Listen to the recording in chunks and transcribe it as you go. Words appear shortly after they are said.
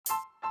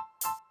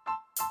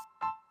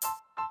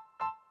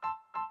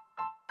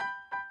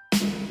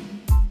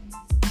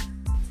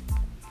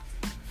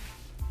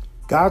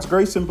God's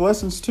grace and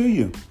blessings to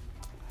you.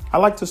 I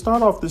like to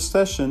start off this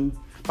session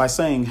by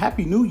saying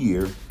Happy New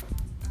Year.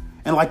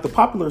 And like the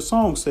popular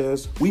song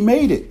says, we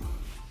made it.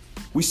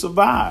 We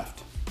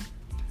survived.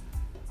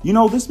 You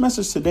know, this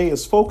message today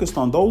is focused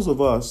on those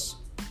of us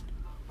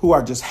who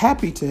are just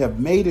happy to have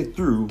made it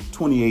through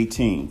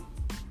 2018.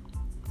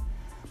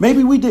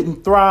 Maybe we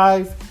didn't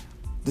thrive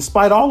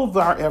despite all of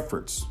our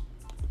efforts,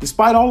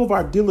 despite all of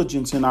our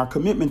diligence and our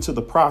commitment to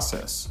the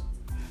process.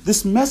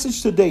 This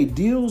message today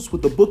deals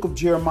with the book of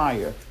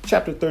Jeremiah,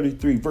 chapter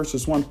 33,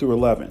 verses 1 through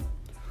 11,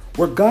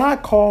 where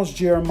God calls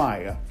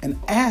Jeremiah and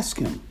asks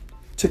him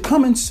to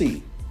come and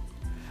see.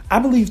 I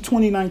believe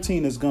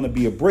 2019 is going to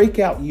be a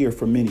breakout year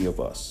for many of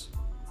us.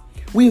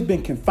 We have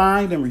been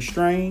confined and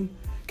restrained,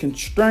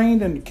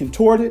 constrained and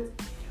contorted,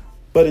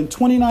 but in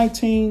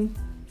 2019,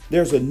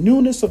 there's a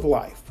newness of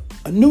life,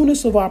 a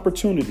newness of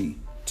opportunity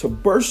to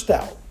burst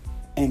out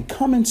and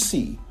come and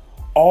see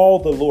all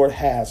the Lord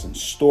has in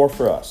store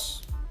for us.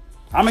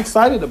 I'm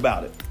excited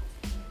about it.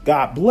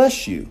 God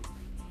bless you.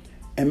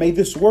 And may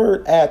this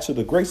word add to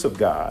the grace of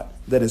God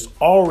that is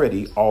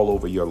already all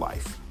over your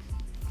life.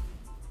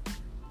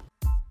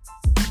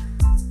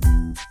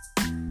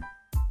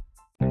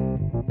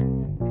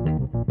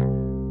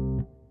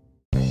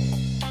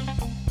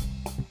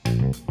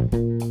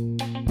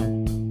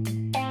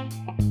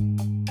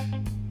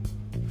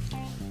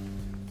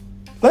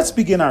 Let's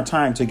begin our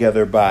time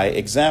together by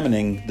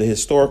examining the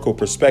historical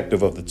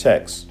perspective of the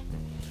text.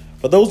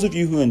 For those of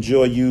you who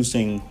enjoy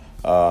using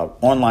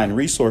online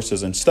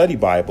resources and study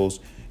Bibles,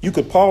 you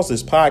could pause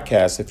this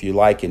podcast if you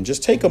like and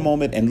just take a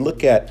moment and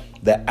look at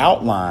the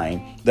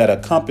outline that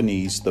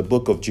accompanies the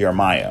book of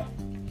Jeremiah.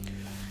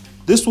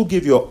 This will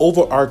give you an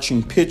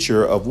overarching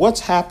picture of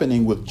what's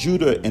happening with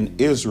Judah and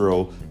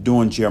Israel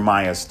during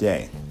Jeremiah's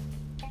day.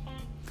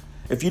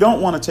 If you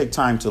don't want to take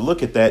time to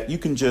look at that, you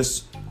can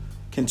just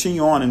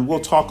continue on and we'll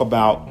talk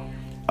about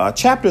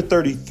chapter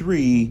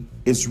 33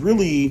 is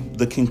really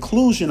the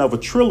conclusion of a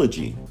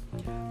trilogy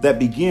that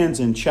begins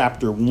in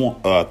chapter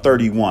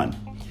 31.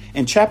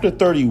 In chapter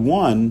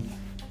 31,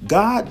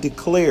 God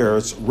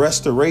declares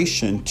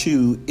restoration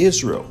to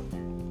Israel.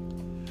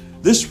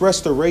 This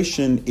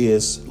restoration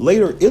is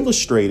later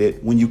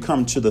illustrated when you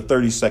come to the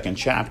 32nd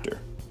chapter.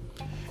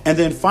 And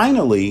then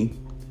finally,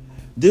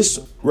 this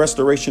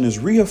restoration is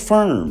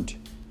reaffirmed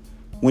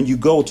when you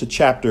go to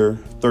chapter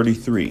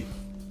 33.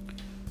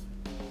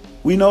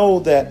 We know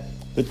that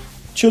the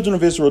children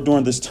of Israel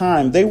during this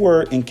time, they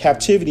were in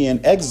captivity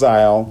and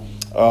exile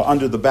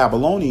under the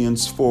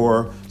Babylonians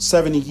for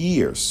 70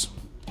 years.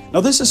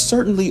 Now, this is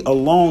certainly a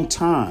long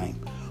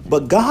time,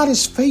 but God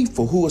is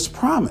faithful who has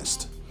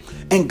promised.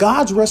 And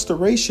God's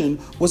restoration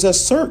was as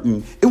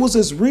certain, it was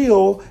as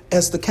real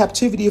as the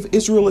captivity of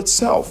Israel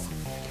itself.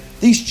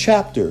 These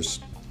chapters,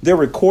 they're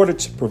recorded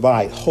to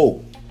provide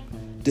hope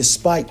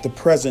despite the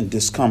present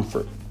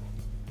discomfort.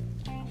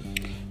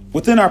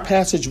 Within our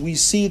passage, we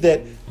see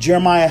that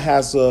Jeremiah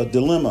has a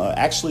dilemma.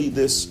 Actually,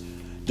 this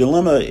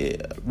dilemma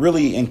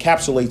really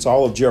encapsulates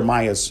all of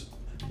Jeremiah's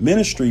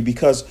ministry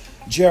because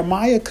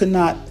Jeremiah could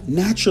not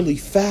naturally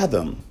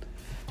fathom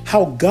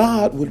how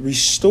God would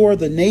restore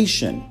the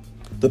nation,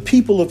 the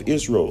people of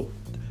Israel,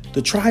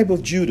 the tribe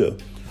of Judah,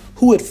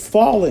 who had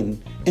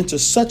fallen into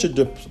such a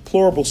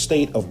deplorable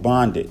state of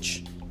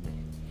bondage.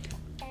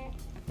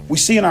 We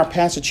see in our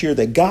passage here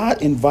that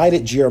God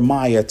invited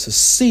Jeremiah to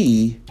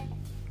see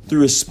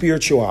through his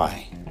spiritual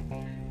eye.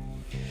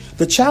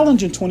 The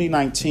challenge in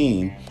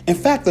 2019, in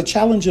fact, the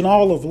challenge in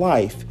all of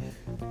life,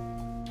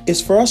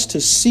 is for us to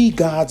see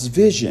God's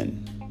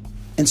vision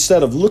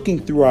instead of looking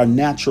through our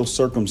natural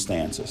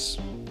circumstances.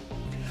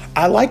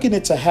 I liken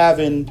it to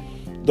having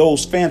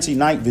those fancy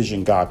night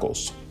vision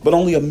goggles, but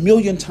only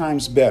 1,000,000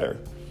 times better.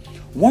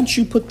 Once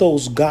you put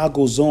those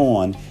goggles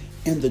on,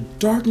 in the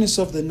darkness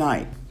of the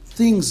night,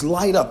 things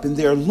light up and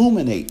they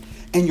illuminate,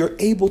 and you're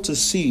able to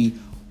see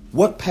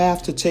what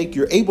path to take.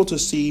 You're able to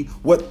see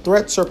what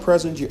threats are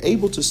present. You're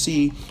able to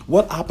see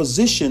what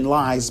opposition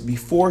lies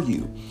before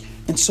you.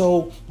 And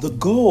so the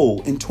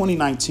goal in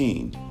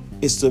 2019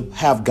 is to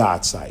have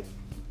God's sight.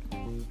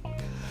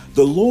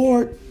 The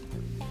Lord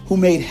who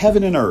made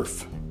heaven and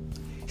earth,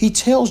 he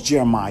tells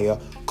Jeremiah,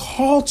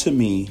 call to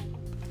me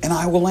and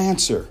I will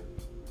answer.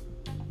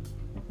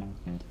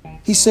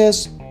 He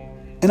says,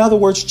 in other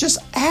words, just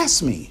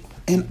ask me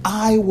and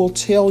I will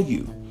tell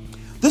you.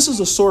 This is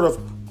a sort of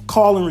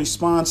call and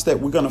response that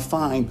we're going to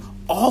find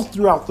all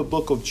throughout the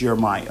book of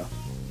Jeremiah.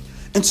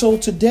 And so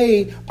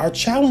today, our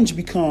challenge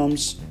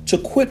becomes to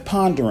quit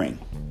pondering.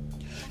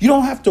 You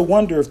don't have to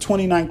wonder if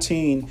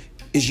 2019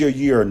 is your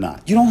year or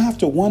not. You don't have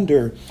to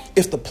wonder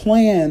if the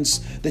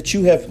plans that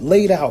you have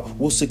laid out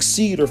will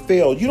succeed or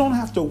fail. You don't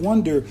have to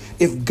wonder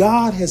if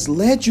God has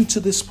led you to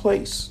this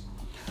place.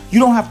 You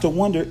don't have to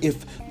wonder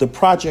if the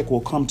project will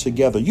come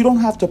together. You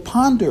don't have to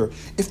ponder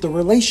if the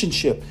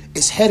relationship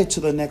is headed to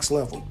the next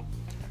level.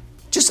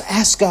 Just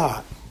ask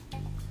God,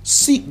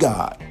 seek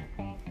God,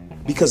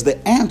 because the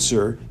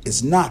answer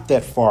is not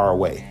that far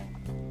away.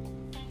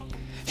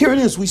 Here it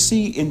is. We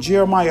see in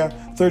Jeremiah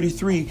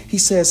 33, he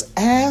says,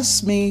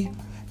 ask me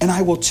and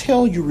I will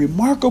tell you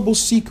remarkable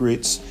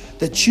secrets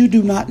that you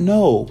do not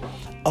know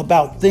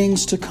about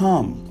things to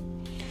come.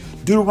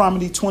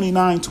 Deuteronomy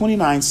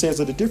 29:29 says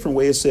it a different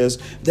way. It says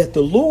that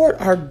the Lord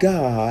our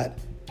God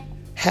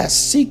has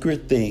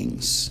secret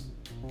things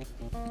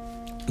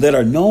that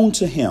are known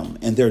to him,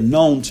 and they're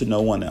known to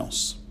no one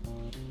else.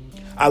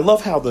 I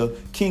love how the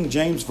King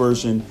James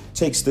Version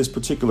takes this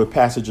particular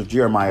passage of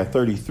Jeremiah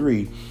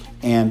 33,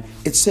 and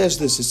it says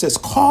this. It says,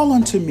 call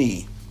unto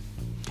me,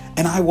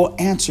 and I will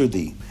answer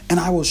thee, and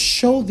I will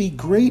show thee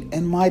great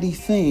and mighty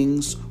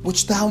things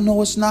which thou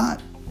knowest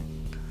not.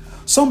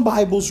 Some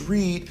Bibles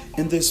read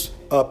in this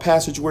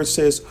passage where it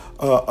says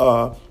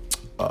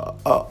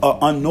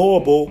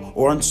unknowable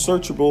or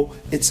unsearchable.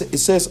 It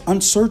says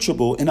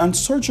unsearchable, and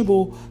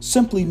unsearchable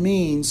simply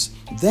means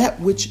that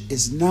which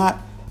is not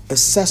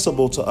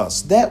accessible to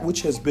us, that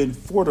which has been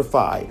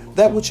fortified,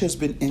 that which has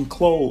been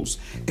enclosed.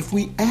 If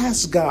we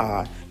ask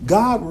God,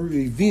 God will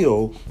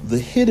reveal the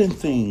hidden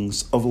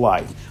things of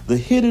life, the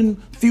hidden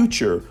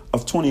future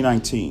of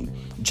 2019.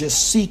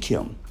 Just seek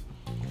him.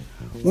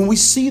 When we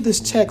see this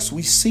text,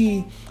 we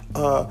see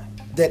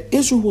that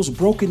Israel was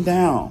broken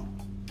down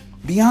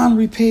beyond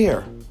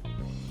repair.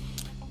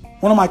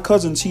 One of my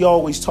cousins, he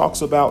always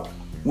talks about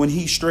when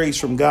he strays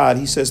from God,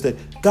 he says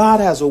that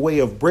God has a way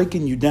of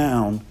breaking you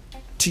down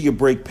to your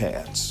brake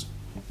pads.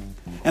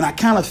 And I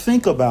kind of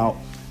think about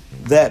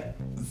that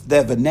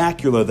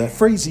vernacular, that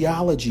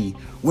phraseology,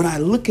 when I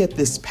look at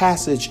this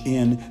passage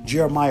in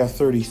Jeremiah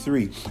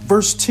 33.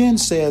 Verse 10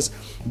 says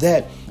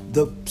that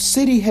the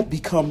city had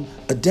become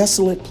a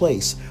desolate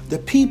place. The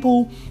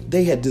people,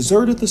 they had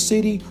deserted the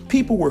city.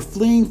 People were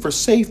fleeing for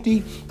safety.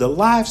 The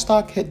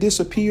livestock had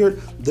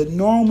disappeared. The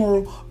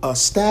normal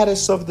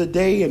status of the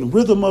day and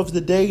rhythm of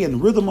the day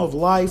and rhythm of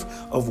life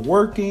of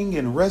working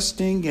and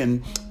resting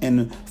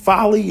and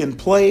folly and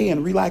play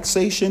and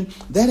relaxation,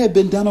 that had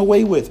been done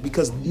away with,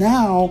 because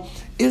now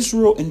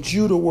Israel and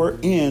Judah were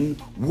in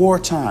war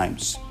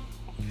times.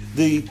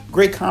 The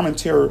great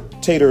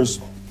commentators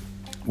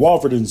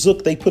Walford and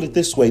Zook, they put it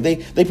this way.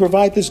 They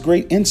provide this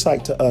great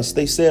insight to us.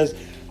 They says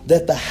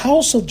that the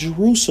house of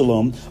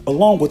Jerusalem,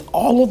 along with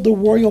all of the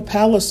royal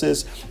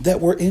palaces that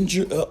were in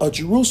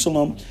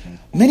Jerusalem,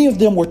 many of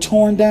them were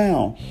torn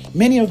down.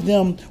 Many of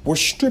them were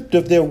stripped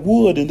of their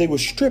wood, and they were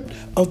stripped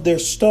of their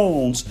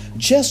stones,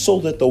 just so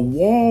that the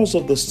walls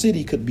of the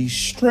city could be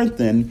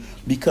strengthened,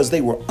 because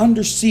they were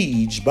under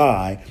siege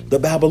by the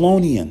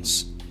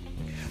Babylonians.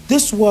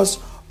 This was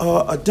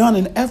done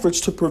in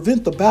efforts to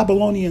prevent the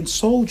Babylonian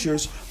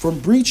soldiers from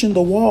breaching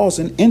the walls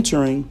and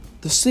entering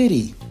the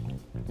city.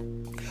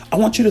 I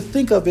want you to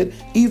think of it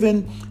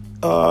even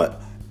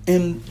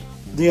in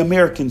the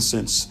American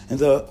sense.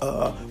 And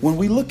when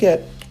we look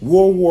at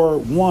World War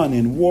I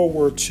and World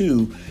War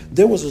II,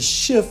 there was a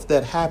shift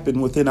that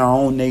happened within our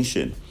own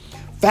nation.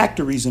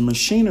 Factories and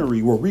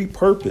machinery were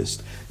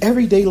repurposed.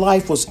 Everyday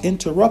life was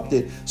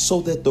interrupted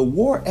so that the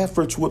war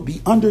efforts would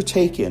be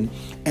undertaken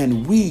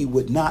and we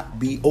would not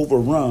be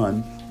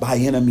overrun by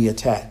enemy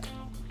attack.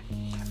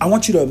 I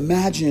want you to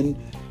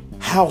imagine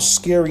how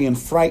scary and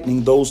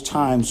frightening those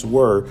times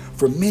were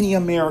for many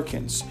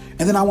Americans.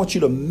 And then I want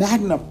you to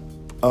magnify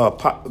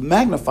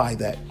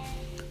that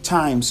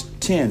times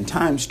 10,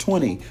 times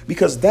 20,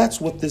 because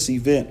that's what this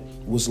event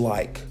was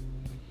like.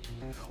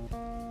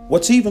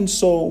 What's even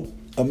so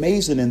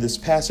amazing in this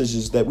passage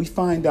is that we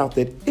find out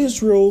that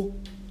Israel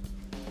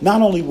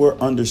not only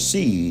were under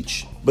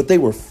siege, but they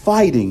were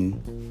fighting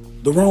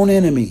their own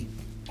enemy.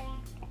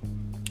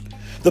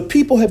 The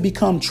people had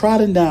become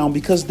trodden down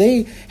because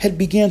they had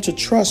begun to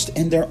trust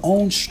in their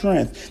own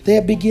strength. They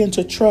had begun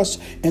to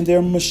trust in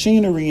their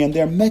machinery and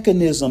their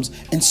mechanisms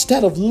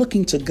instead of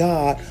looking to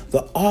God,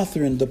 the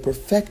author and the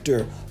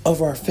perfecter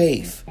of our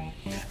faith.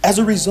 As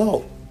a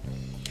result,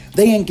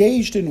 they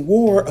engaged in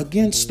war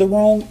against their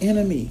own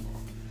enemy.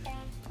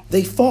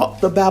 They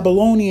fought the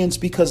Babylonians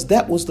because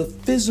that was the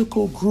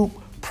physical group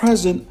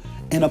present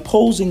and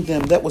opposing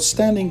them, that was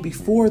standing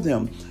before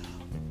them.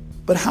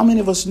 But how many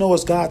of us know,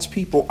 as God's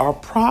people, our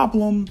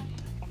problem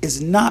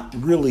is not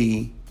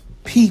really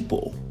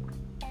people.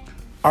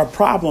 Our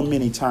problem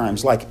many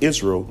times, like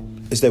Israel,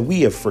 is that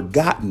we have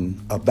forgotten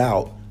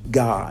about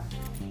God.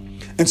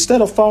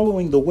 Instead of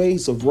following the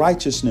ways of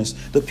righteousness,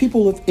 the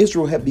people of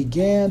Israel have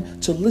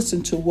began to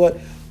listen to what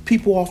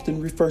people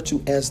often refer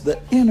to as the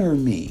inner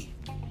me.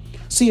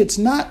 See, it's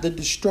not the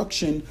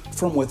destruction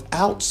from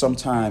without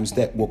sometimes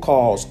that will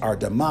cause our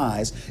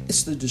demise.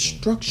 It's the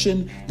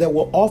destruction that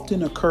will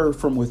often occur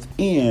from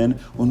within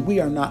when we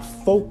are not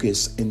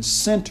focused and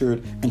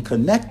centered and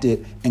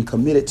connected and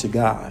committed to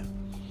God.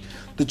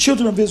 The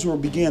children of Israel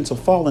began to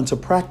fall into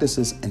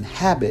practices and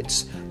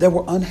habits that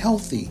were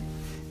unhealthy.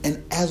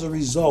 And as a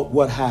result,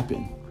 what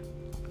happened?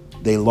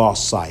 They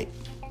lost sight.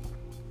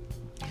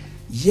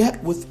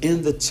 Yet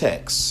within the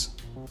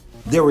text,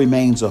 there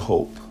remains a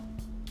hope.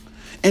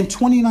 In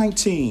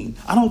 2019,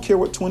 I don't care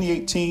what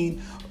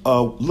 2018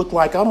 looked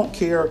like. I don't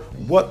care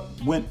what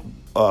went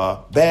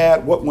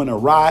bad, what went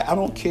awry. I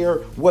don't care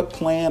what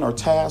plan or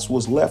task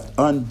was left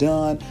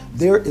undone.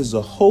 There is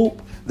a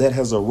hope that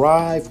has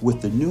arrived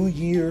with the new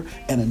year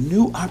and a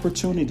new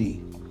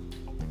opportunity.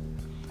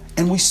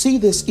 And we see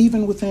this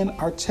even within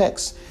our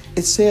text.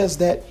 It says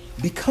that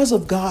because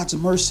of God's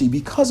mercy,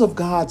 because of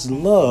God's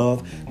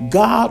love,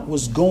 God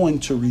was going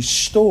to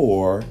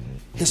restore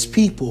his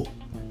people.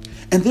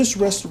 And this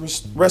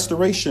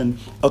restoration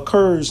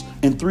occurs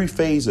in three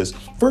phases.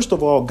 First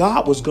of all,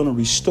 God was going to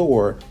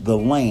restore the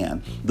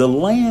land. The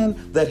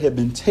land that had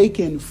been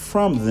taken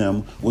from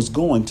them was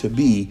going to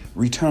be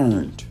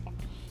returned.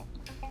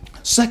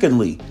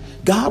 Secondly,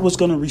 God was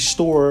going to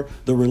restore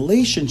the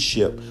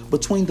relationship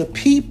between the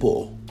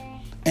people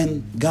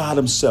and God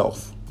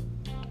himself.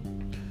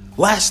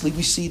 Lastly,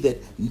 we see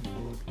that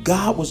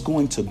God was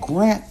going to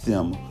grant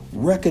them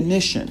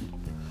recognition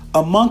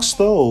amongst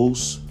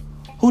those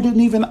who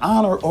didn't even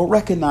honor or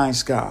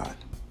recognize God.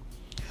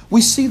 We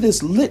see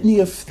this litany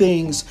of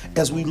things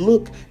as we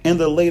look in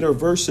the later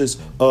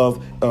verses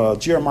of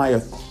Jeremiah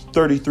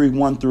 33,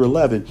 1 through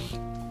 11.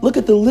 Look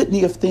at the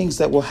litany of things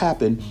that will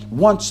happen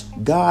once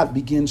God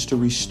begins to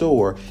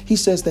restore. He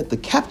says that the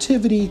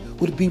captivity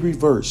would be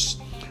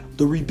reversed.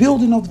 The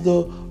rebuilding of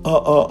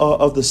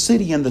the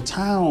city and the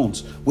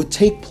towns would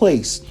take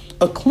place.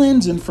 A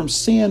cleansing from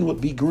sin would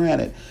be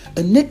granted.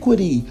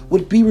 Iniquity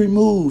would be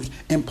removed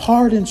and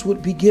pardons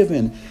would be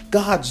given.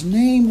 God's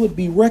name would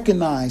be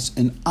recognized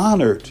and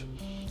honored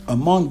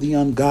among the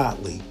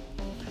ungodly.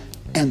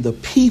 And the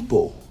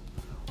people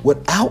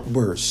would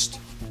outburst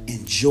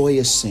in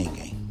joyous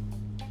singing.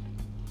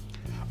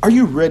 Are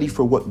you ready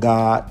for what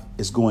God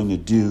is going to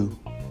do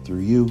through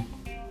you?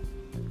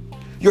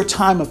 Your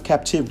time of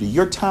captivity,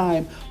 your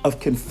time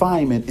of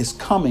confinement is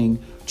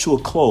coming to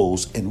a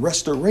close, and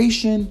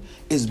restoration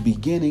is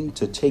beginning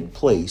to take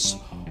place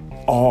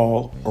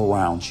all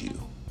around you.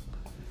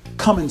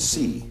 Come and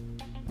see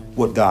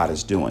what God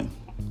is doing.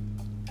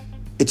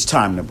 It's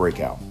time to break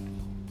out.